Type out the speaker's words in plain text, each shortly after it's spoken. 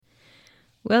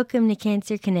Welcome to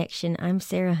Cancer Connection. I'm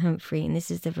Sarah Humphrey, and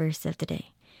this is the verse of the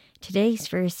day. Today's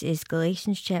verse is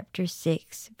Galatians chapter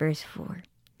 6, verse 4.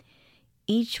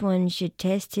 Each one should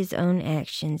test his own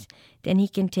actions, then he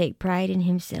can take pride in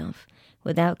himself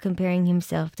without comparing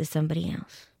himself to somebody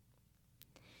else.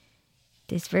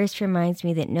 This verse reminds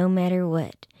me that no matter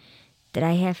what, that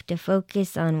I have to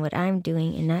focus on what I'm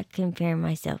doing and not compare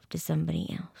myself to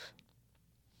somebody else.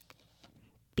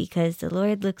 Because the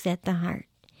Lord looks at the heart.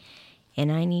 And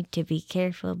I need to be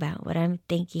careful about what I'm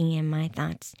thinking and my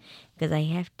thoughts, because I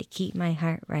have to keep my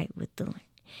heart right with the Lord.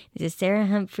 This is Sarah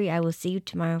Humphrey. I will see you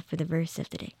tomorrow for the verse of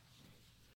the day.